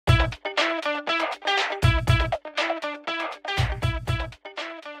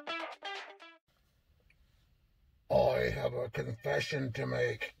a confession to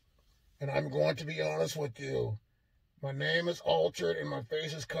make, and I'm going to be honest with you. My name is altered and my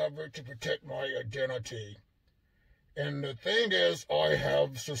face is covered to protect my identity. And the thing is, I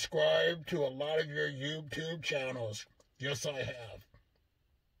have subscribed to a lot of your YouTube channels. Yes, I have.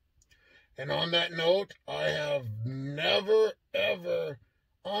 And on that note, I have never, ever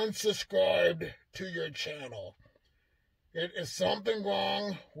unsubscribed to your channel. It is something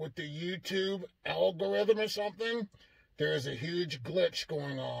wrong with the YouTube algorithm or something. There is a huge glitch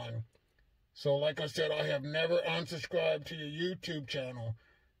going on. So like I said, I have never unsubscribed to your YouTube channel.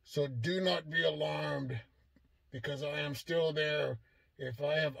 So do not be alarmed, because I am still there. If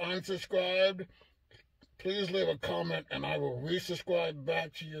I have unsubscribed, please leave a comment and I will resubscribe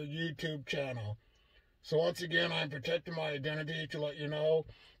back to your YouTube channel. So once again, I'm protecting my identity to let you know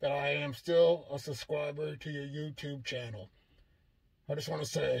that I am still a subscriber to your YouTube channel. I just want to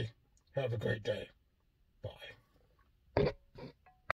say, have a great day. Bye.